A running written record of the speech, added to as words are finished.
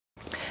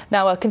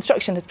Now,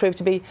 construction has proved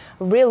to be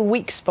a real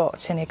weak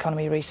spot in the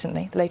economy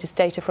recently. The latest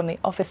data from the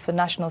Office for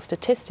National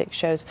Statistics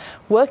shows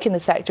work in the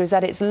sector is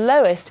at its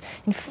lowest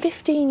in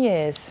 15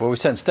 years. Well, we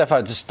sent Steph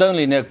out to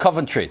Stoneleigh near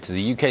Coventry to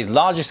the UK's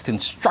largest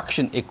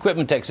construction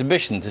equipment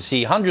exhibition to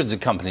see hundreds of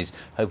companies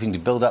hoping to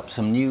build up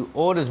some new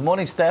orders.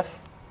 Morning, Steph.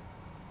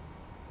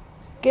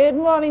 Good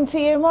morning to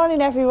you.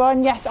 Morning,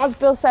 everyone. Yes, as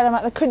Bill said, I'm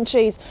at the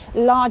country's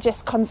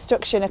largest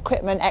construction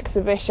equipment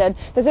exhibition.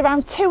 There's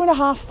around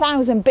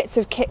 2,500 bits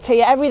of kit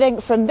here, everything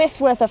from this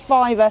worth a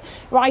fiver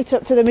right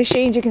up to the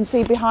machines you can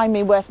see behind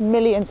me worth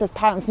millions of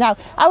pounds. Now,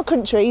 our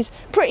country's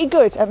pretty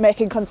good at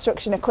making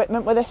construction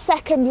equipment. We're the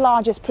second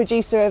largest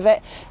producer of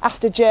it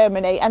after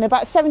Germany, and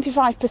about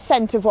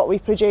 75% of what we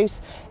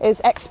produce is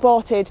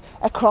exported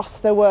across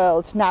the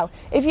world. Now,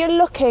 if you're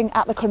looking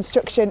at the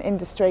construction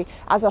industry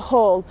as a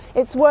whole,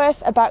 it's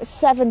worth about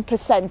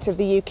 7% of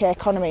the UK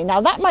economy.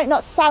 Now, that might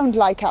not sound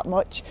like that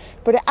much,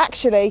 but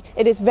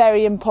it is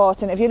very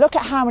important. If you look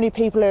at how many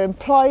people are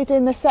employed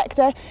in the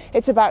sector,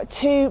 it's about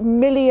 2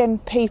 million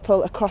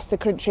people across the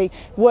country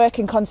work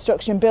in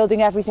construction,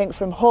 building everything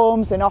from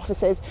homes and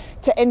offices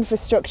to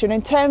infrastructure. And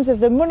in terms of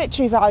the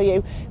monetary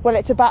value, well,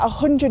 it's about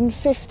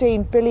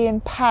 £115 billion,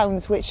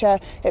 which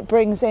it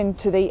brings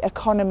into the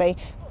economy.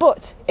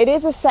 But it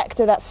is a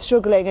sector that's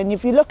struggling, and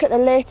if you look at the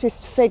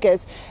latest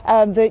figures,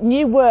 the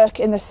new work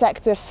in the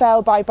sector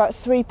fell by about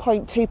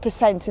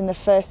 3.2% in the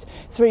first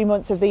 3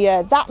 months of the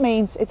year. That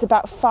means it's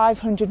about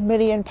 £500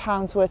 million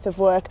worth of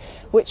work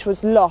which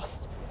was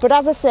lost. But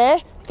as I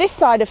say, this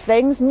side of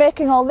things,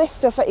 making all this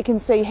stuff that you can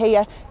see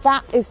here,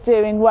 that is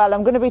doing well.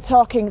 I'm going to be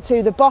talking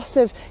to the boss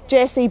of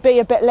JCB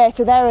a bit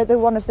later. They are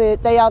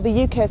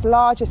the UK's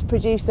largest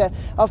producer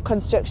of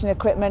construction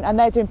equipment, and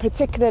they're doing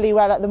particularly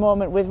well at the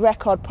moment with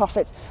record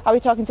profits. I'll be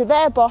talking to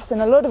their boss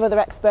and a load of other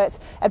experts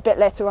a bit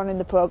later on in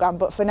the programme,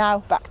 but for now,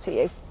 back to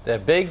you. They're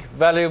big,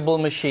 valuable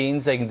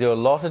machines. They can do a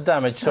lot of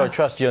damage, so I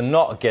trust you're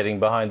not getting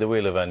behind the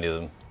wheel of any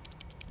of them.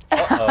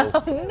 Uh-oh.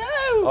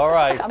 Oh, no! All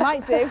right. I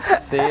might do.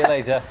 See you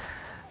later.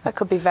 That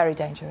could be very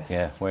dangerous.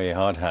 Yeah, wear your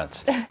hard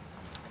hats.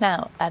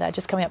 Now,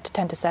 just coming up to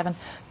 10 to 7,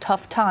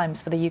 tough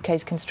times for the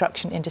UK's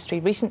construction industry.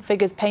 Recent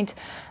figures paint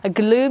a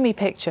gloomy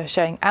picture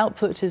showing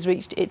output has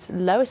reached its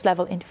lowest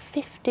level in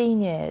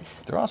 15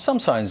 years. There are some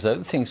signs, though,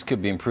 that things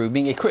could be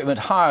improving. Equipment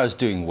hire is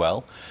doing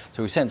well.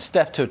 So we sent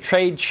Steph to a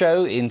trade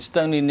show in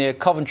Stoneleigh near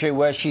Coventry,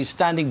 where she's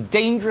standing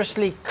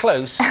dangerously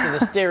close to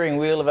the steering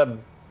wheel of a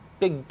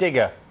big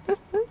digger.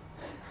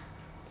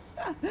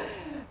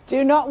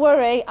 Do not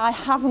worry, I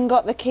haven't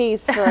got the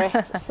keys for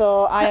it,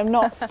 so I am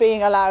not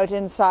being allowed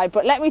inside.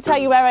 But let me tell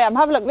you where I am.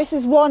 Have a look. This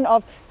is one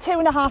of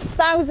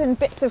 2,500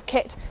 bits of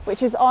kit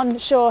which is on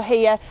show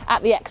here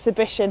at the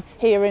exhibition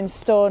here in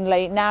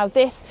Stoneleigh. Now,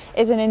 this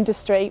is an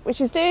industry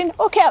which is doing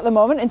okay at the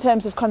moment in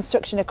terms of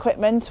construction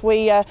equipment.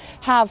 We're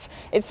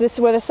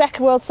the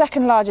world's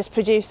second largest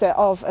producer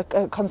of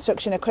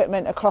construction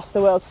equipment across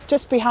the world,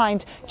 just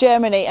behind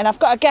Germany. And I've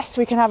got a guest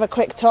we can have a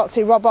quick talk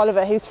to, Rob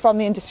Oliver, who's from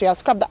the industry. I'll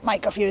grab that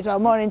mic off you as well.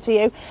 Morning to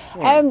you.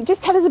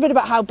 Just tell us a bit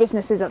about how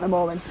business is at the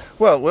moment.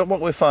 Well, what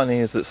we're finding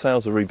is that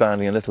sales are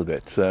rebounding a little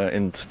bit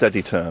in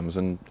steady terms,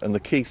 and the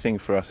key thing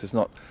for us is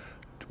not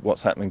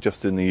what's happening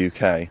just in the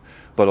UK,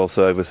 but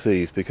also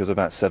overseas, because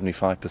about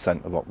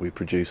 75% of what we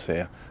produce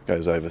here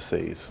goes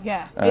overseas.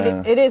 Yeah,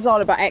 it is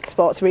all about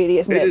exports, really,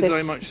 isn't it? It is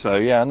very much so,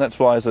 yeah, and that's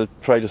why, as a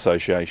trade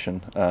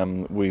association,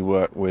 we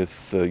work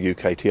with the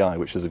UKTI,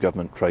 which is a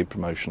government trade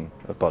promotion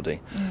body.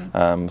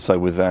 So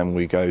with them,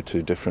 we go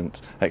to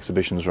different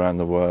exhibitions around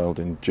the world,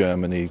 in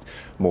Germany,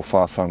 more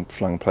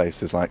far-flung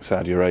places like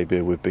Saudi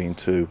Arabia. We've been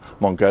to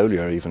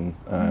Mongolia even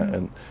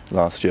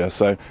last year.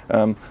 So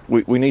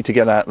we need to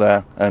get out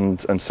there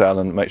and sell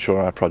and make sure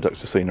our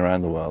products are seen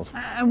around the world.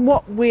 And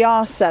what we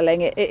are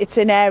selling, it's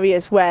in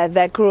areas where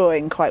they're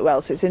growing quite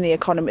well, so it's in the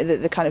economy,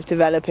 the kind of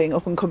developing,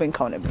 up-and-coming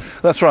economies.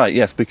 That's right,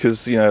 yes,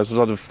 because as a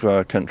lot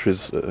of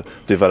countries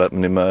develop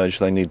and emerge,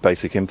 they need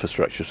basic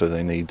infrastructure, so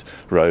they need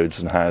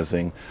roads and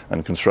housing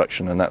and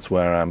construction, and that's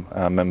where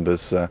our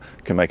members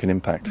can make an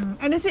impact.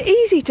 And is it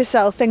easy to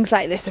sell things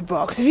like this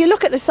abroad? Because if you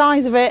look at the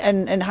size of it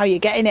and how you're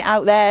getting it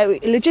out there,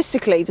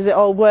 logistically, does it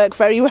all work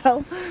very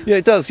well? Yeah,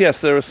 it does,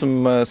 yes. There are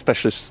some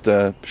specialist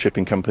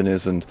shipping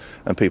companies and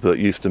people that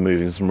are used to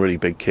moving some really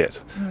big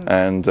kit,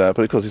 and but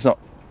of course it's not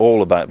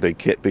all about big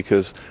kit,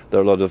 because there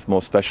are a lot of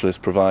more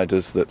specialist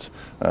providers that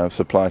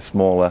supply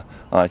smaller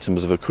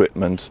items of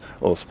equipment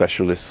or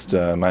specialist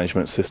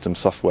management system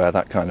software,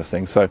 that kind of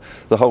thing. So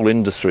the whole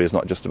industry is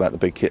not just about the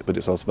big kit, but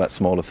it's also about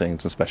smaller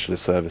things and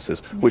specialist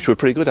services, which we're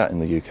pretty good at in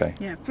the UK.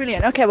 Yeah,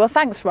 brilliant. Okay, well,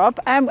 thanks, Rob.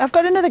 I've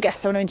got another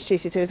guest I want to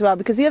introduce you to as well,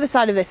 because the other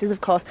side of this is,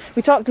 of course,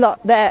 we talked a lot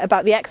there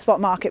about the export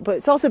market, but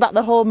it's also about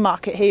the home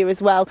market here as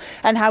well,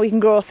 and how we can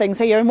grow things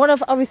here. And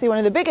obviously one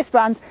of the biggest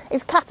brands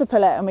is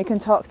Caterpillar, and we can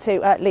talk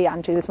to Lee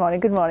Andrew this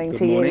morning. Good morning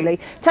to you, Lee.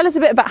 Tell us a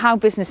bit about how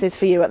business is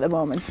for you at the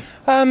moment.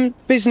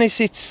 Business,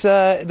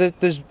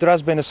 there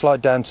has been a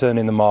slight downturn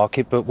in the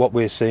market, but what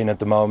we're seeing at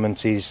the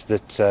moment is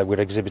that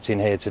we're exhibiting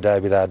here today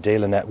with our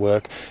dealer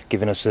network,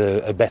 giving us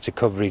a better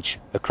coverage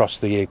across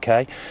the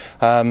UK.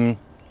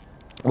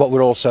 What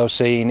we're also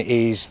seeing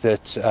is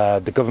that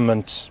the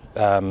government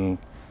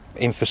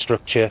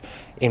infrastructure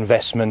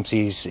investment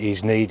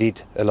is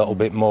needed a little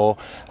bit more.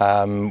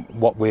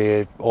 What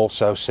we're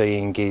also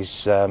seeing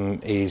is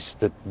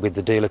that with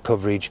the dealer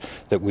coverage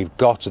that we've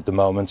got at the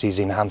moment is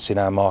enhancing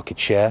our market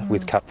share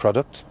with Cat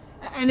product.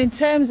 And in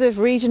terms of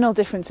regional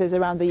differences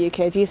around the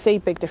UK, do you see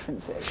big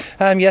differences?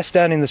 Yes,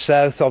 down in the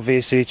south,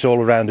 obviously it's all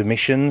around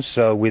emissions.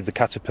 So with the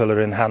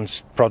Caterpillar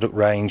enhanced product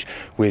range,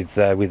 with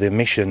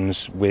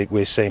emissions,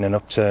 we're seeing an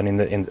upturn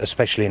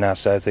especially in our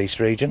southeast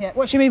region. Yeah.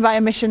 What do you mean by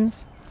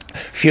emissions?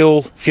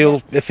 Fuel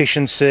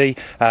efficiency,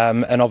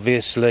 and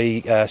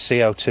obviously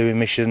CO2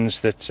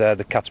 emissions that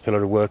the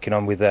Caterpillar are working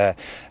on with their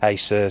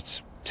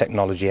ACERT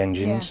technology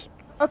engines. Yeah.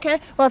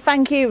 Okay, well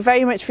thank you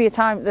very much for your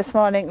time this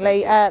morning,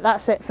 Lee.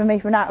 That's it for me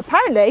for now.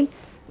 Apparently,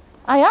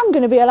 I am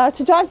going to be allowed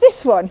to drive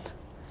this one.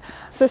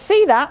 So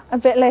see that a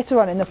bit later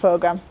on in the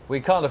programme.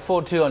 We can't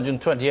afford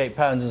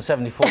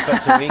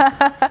 £228.74 a week.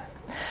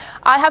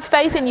 I have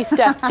faith in you,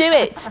 Steph. Do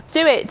it.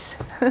 Do it.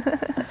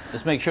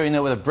 Just make sure you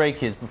know where the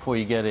brake is before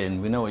you get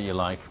in. We know what you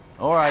like.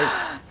 All right.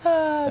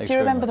 Do you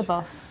remember the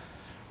boss?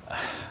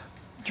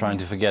 Trying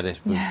to forget it,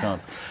 but we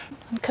can't.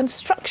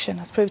 Construction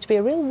has proved to be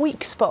a real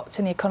weak spot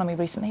in the economy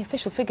recently.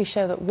 Official figures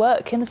show that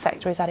work in the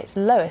sector is at its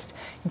lowest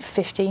in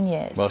 15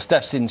 years. Well,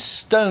 Steph's in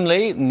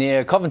Stoneleigh,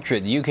 near Coventry,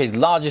 at the UK's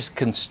largest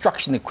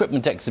construction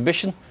equipment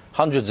exhibition.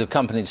 Hundreds of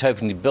companies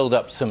hoping to build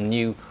up some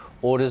new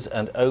orders,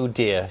 and oh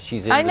dear,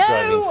 she's in the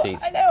driving seat.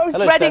 I know, I was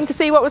dreading to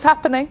see what was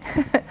happening.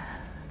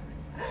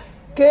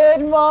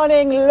 Good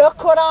morning,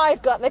 look what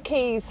I've got the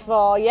keys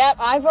for. Yep,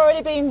 I've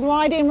already been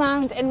riding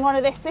around in one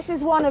of this. This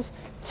is one of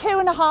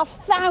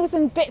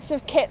 2,500 bits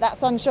of kit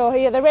that's on show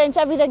here. They range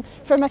everything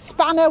from a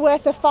spanner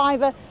worth of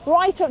 £5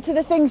 right up to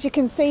the things you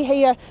can see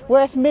here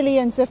worth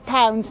millions of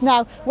pounds.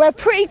 Now, we're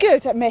pretty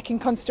good at making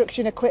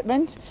construction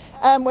equipment.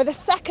 We're the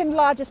second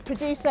largest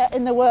producer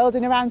in the world,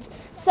 and around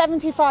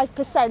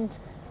 75%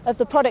 of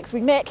the products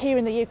we make here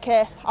in the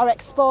UK are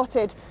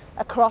exported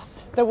across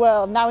the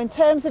world. Now, in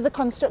terms of the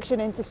construction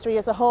industry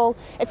as a whole,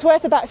 it's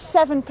worth about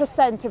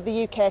 7% of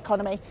the UK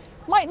economy.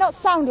 Might not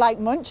sound like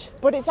much,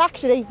 but it's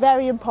actually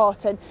very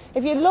important.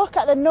 If you look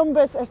at the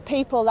numbers of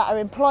people that are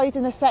employed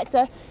in the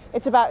sector,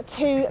 it's about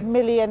 2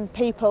 million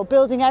people,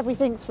 building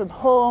everything from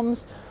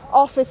homes,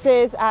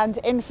 offices and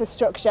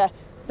infrastructure.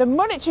 The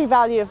monetary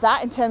value of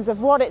that, in terms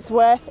of what it's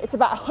worth, it's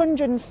about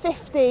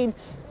 £115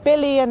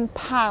 billion,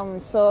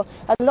 so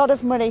a lot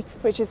of money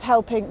which is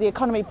helping the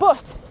economy.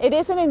 But it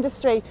is an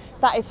industry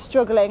that is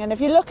struggling, and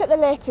if you look at the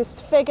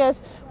latest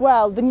figures,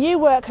 well, the new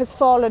work has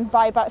fallen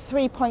by about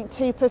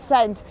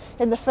 3.2%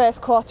 in the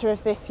first quarter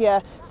of this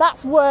year.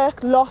 That's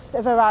work lost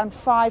of around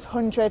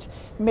 £500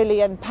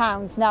 million.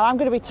 Now, I'm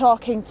going to be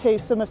talking to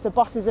some of the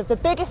bosses of the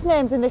biggest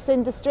names in this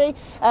industry,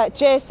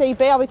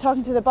 JCB. I'll be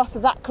talking to the boss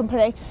of that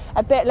company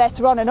a bit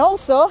later on, and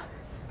also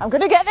I'm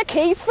going to get the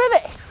keys for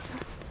this.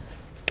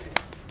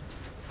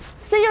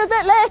 See you a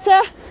bit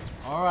later.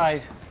 All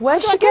right.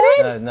 Where's she going?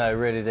 No, no,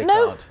 really, they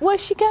No, can't.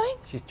 where's she going?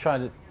 She's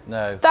trying to...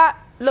 No. That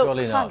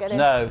Surely looks... not.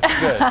 No,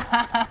 good.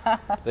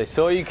 They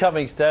saw you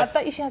coming, I Steph.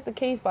 bet you she has the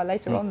keys by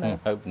later on, though.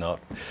 Hope not.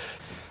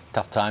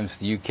 Tough times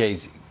for the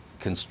UK's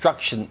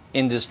construction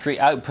industry,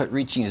 output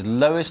reaching its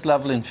lowest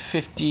level in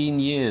 15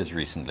 years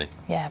recently.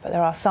 Yeah, but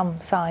there are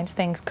some signs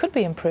things could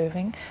be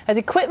improving, as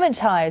equipment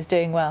hire is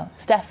doing well.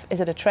 Steph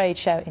is at a trade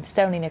show in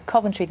Stoneleigh near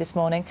Coventry this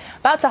morning,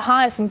 about to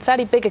hire some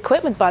fairly big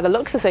equipment by the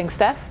looks of things,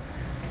 Steph.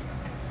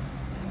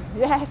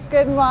 Yes,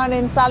 good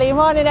morning, Sally. Good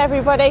morning,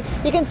 everybody.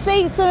 You can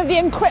see some of the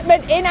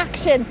equipment in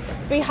action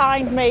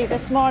behind me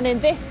this morning.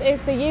 This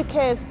is the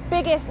UK's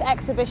biggest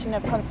exhibition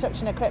of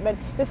construction equipment.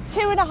 There's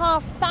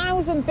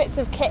 2,500 bits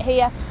of kit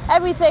here,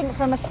 everything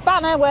from a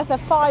spanner worth of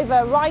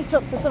 £5 right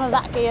up to some of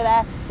that gear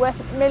there worth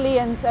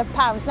millions of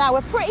pounds. Now,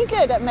 we're pretty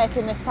good at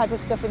making this type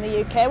of stuff in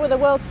the UK. We're the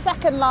world's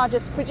second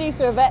largest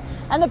producer of it,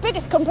 and the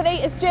biggest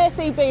company is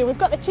JCB. We've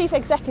got the Chief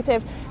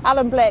Executive,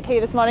 Alan Blake,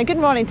 here this morning. Good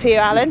morning to you,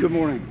 Alan. Good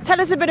morning.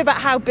 Tell us a bit about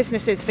how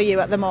business is for you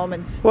at the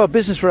moment. Well,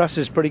 business for us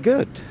is pretty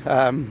good.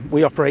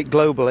 We operate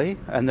globally,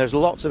 and there's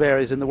lots of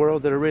areas in the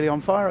world that are really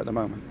on fire at the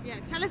moment. Yeah,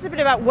 tell us a bit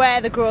about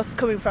where the growth's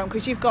coming from,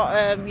 because you've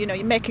got, you know,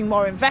 you're making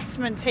more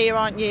investments here,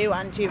 aren't you?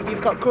 And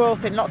you've got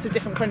growth in lots of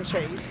different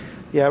countries.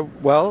 Yeah,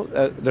 well,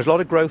 there's a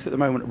lot of growth at the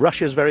moment.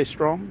 Russia's very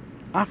strong.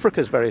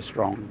 Africa's very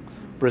strong.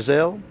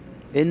 Brazil,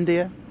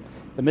 India,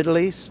 the Middle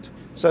East.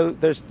 So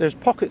there's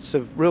pockets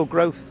of real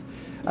growth,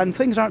 and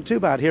things aren't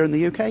too bad here in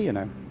the UK, you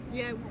know.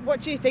 Yeah,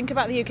 what do you think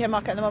about the UK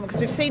market at the moment? Because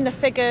we've seen the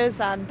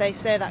figures and they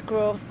say that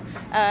growth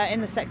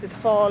in the sector's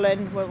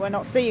fallen. We're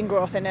not seeing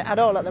growth in it at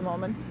all at the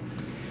moment.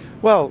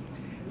 Well,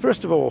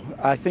 first of all,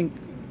 I think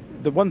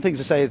the one thing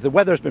to say is the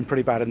weather's been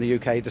pretty bad in the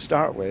UK to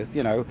start with,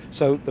 you know,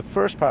 so the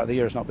first part of the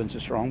year has not been so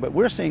strong, but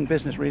we're seeing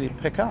business really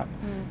pick up.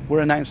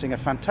 We're announcing a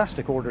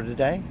fantastic order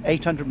today,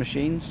 800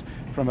 machines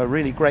from a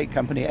really great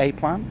company,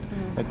 A-Plant.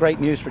 Great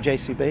news for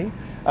JCB.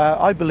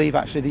 I believe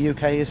actually the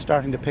UK is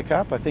starting to pick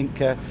up. I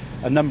think a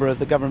number of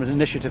the government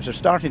initiatives are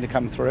starting to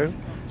come through.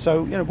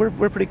 So, you know,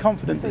 we're pretty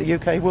confident that the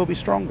UK will be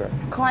stronger.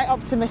 Quite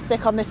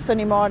optimistic on this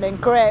sunny morning.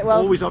 Great.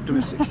 Well, always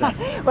optimistic,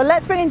 Steph. Well,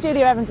 let's bring in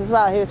Julia Evans as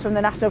well, who is from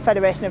the National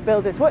Federation of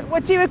Builders.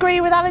 What do you agree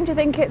with, Alan? Do you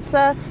think it's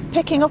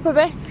picking up a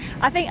bit?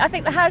 I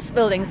think the house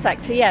building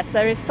sector, yes,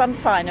 there is some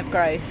sign of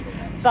growth.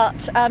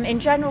 But in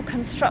general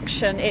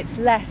construction, it's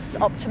less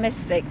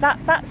optimistic.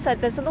 That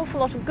said, there's an awful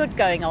lot of good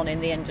going on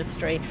in the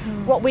industry.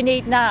 What we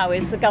need now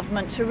is the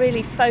government to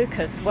really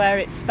focus where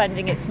it's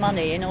spending its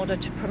money in order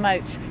to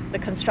promote the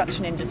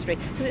construction industry,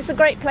 because it's a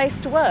great place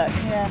to work.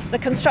 Yeah. The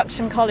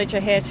Construction College are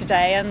here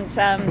today, and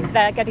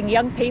they're getting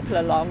young people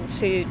along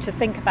to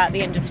think about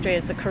the industry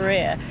as a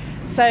career.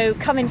 So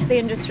come into the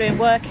industry and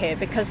work here,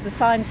 because the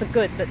signs are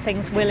good that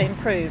things will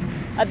improve.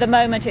 At the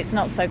moment, it's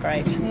not so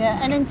great. Yeah,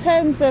 and in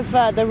terms of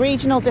the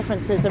regional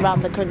differences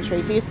around the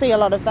country, do you see a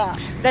lot of that?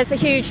 There's a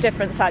huge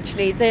difference,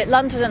 actually.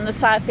 London and the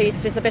South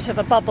East is a bit of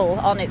a bubble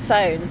on its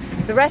own.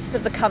 The rest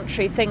of the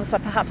country, things are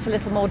perhaps a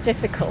little more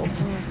difficult.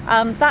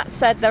 That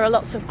said, there are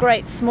lots of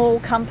great small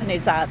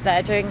companies out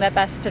there doing their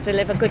best to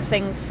deliver good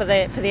things for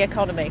the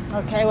economy.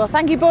 Okay, well,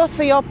 thank you both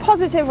for your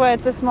positive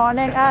words this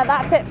morning.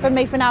 That's it for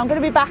me for now. I'm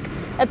going to be back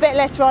a bit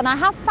later on. I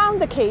have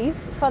found the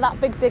keys for that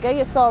big digger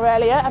you saw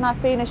earlier, and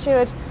I've been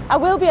assured I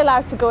will be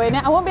allowed to go in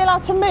it. I won't be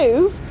allowed to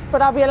move,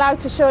 but I'll be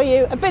allowed to show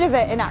you a bit of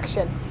it in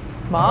action.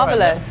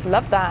 Marvellous.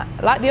 Love that.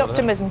 I like the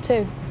optimism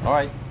too. All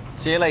right.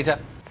 See you later.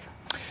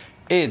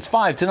 It's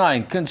 5 to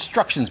 9.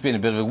 Construction's been a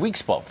bit of a weak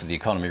spot for the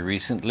economy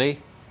recently.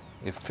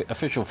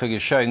 Official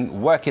figures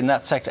showing work in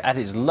that sector at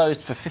its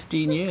lowest for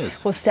 15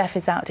 years. Well, Steph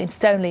is out in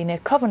Stoneleigh near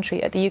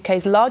Coventry at the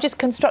UK's largest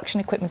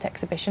construction equipment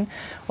exhibition,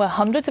 where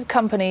hundreds of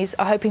companies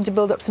are hoping to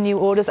build up some new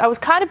orders. I was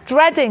kind of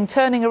dreading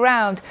turning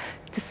around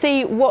to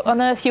see what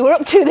on earth you were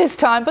up to this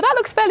time, but that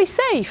looks fairly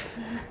safe.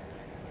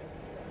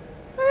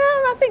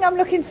 I think I'm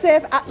looking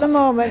safe at the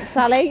moment,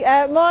 Sally.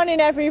 Morning,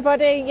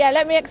 everybody. Yeah,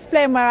 let me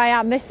explain where I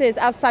am. This is,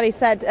 as Sally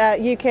said,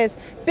 UK's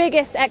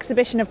biggest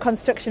exhibition of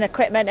construction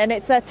equipment, and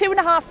it's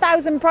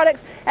 2,500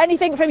 products,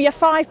 anything from your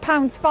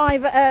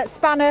 £5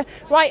 spanner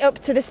right up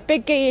to this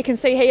big gear you can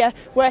see here,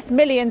 worth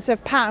millions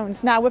of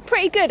pounds. Now, we're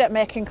pretty good at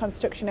making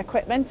construction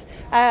equipment.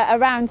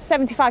 Around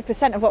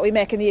 75% of what we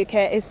make in the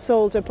UK is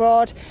sold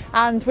abroad,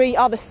 and we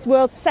are the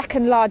world's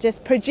second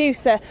largest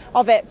producer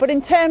of it. But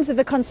in terms of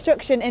the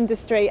construction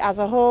industry as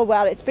a whole,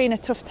 well, it's been a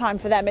tough time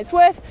for them. It's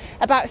worth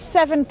about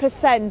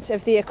 7%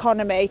 of the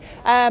economy.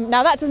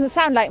 Now, that doesn't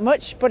sound like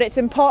much, but it's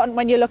important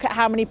when you look at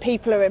how many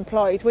people are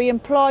employed. We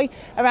employ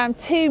around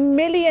 2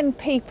 million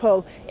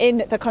people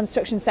in the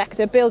construction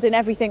sector, building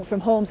everything from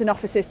homes and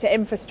offices to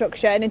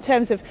infrastructure. And in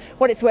terms of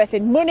what it's worth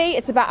in money,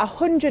 it's about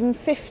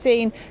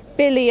 £115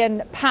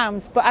 billion.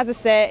 But as I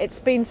say, it's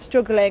been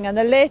struggling, and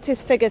the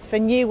latest figures for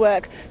new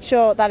work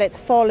show that it's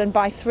fallen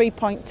by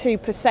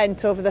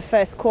 3.2% over the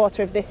first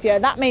quarter of this year.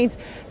 That means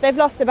they've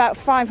lost about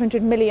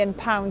 £500 million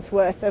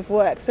worth of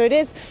work. So it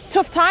is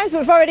tough times, but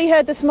we've already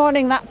heard this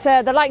morning that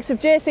the likes of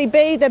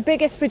JCB, the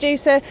biggest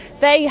producer,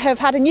 they have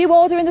had a new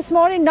order in this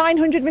morning,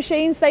 900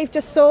 machines they've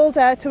just sold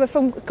to a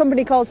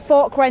company called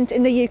Forkrent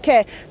in the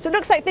UK. So it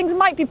looks like things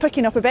might be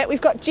picking up a bit.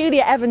 We've got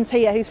Julia Evans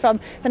here, who's from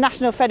the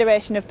National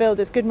Federation of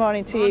Builders. Good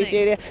morning to you,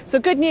 Julia. So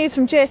good news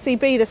from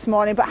JCB this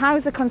morning, but how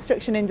is the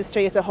construction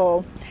industry as a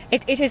whole?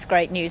 It is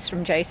great news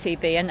from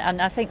JCB,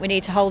 and I think we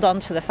need to hold on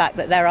to the fact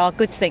that there are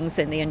good things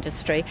in the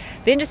industry.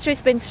 The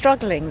industry's been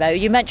struggling, though.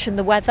 You mentioned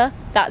the weather.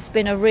 That's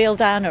been a real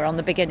downer on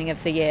the beginning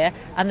of the year,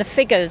 and the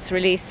figures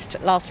released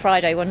last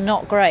Friday were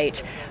not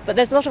great. But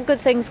there's a lot of good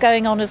things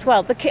going on as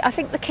well. I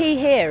think the key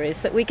here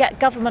is that we get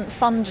government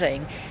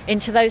funding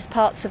into those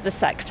parts of the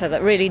sector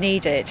that really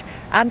need it.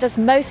 And as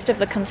most of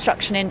the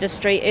construction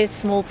industry is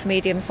small to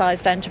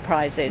medium-sized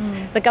enterprises,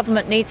 the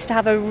government needs to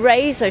have a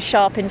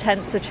razor-sharp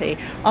intensity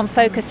on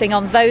focusing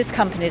on those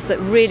companies that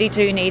really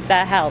do need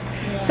their help.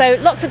 Yeah. So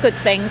lots of good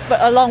things,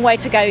 but a long way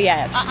to go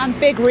yet. And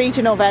big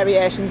regional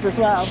variations as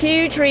well.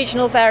 Huge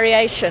regional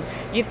variation.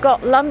 You've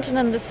got London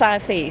and the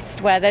South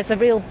East, where there's a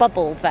real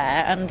bubble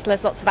there, and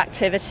there's lots of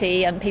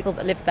activity, and people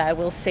that live there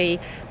will see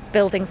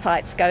building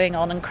sites going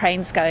on and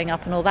cranes going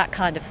up and all that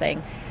kind of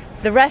thing.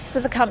 The rest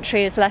of the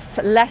country is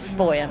less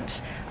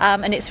buoyant,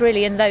 and it's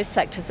really in those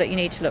sectors that you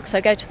need to look. So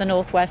go to the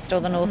northwest or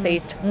the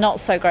northeast, not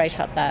so great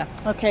up there.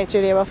 OK,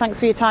 Julia, well, thanks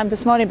for your time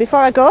this morning. Before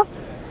I go,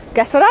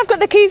 guess what I've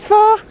got the keys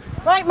for?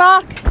 Right,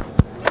 Mark?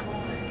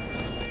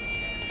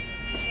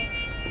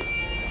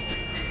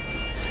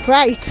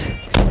 Right,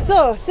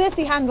 so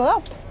safety handle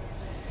up.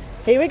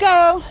 Here we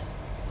go.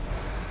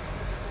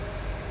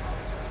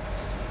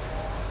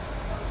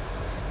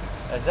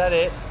 Is that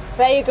it?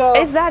 There you go.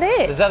 Is that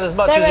it? Is that as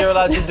much as you're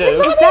allowed to do?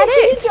 Is that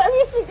it? Have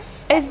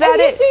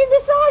you seen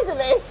the size of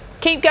this?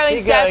 Keep going,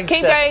 Keep Steph. going, Keep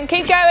Steph. going.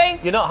 Keep going.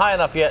 You're not high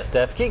enough yet,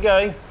 Steph. Keep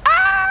going.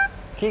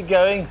 Keep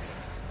going.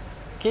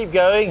 Keep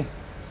going.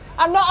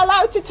 I'm not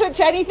allowed to touch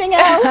anything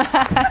else.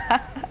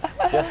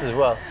 Just as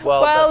well.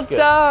 Well Well that's good.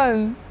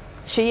 done.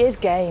 She is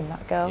game,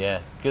 that girl.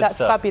 Yeah, good That's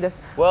stuff. fabulous.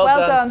 Well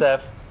done,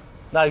 Steph.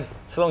 Now,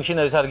 so long as she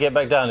knows how to get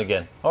back down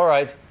again. All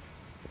right.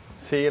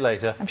 See you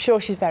later. I'm sure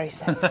she's very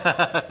safe.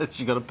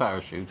 She got a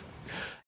parachute.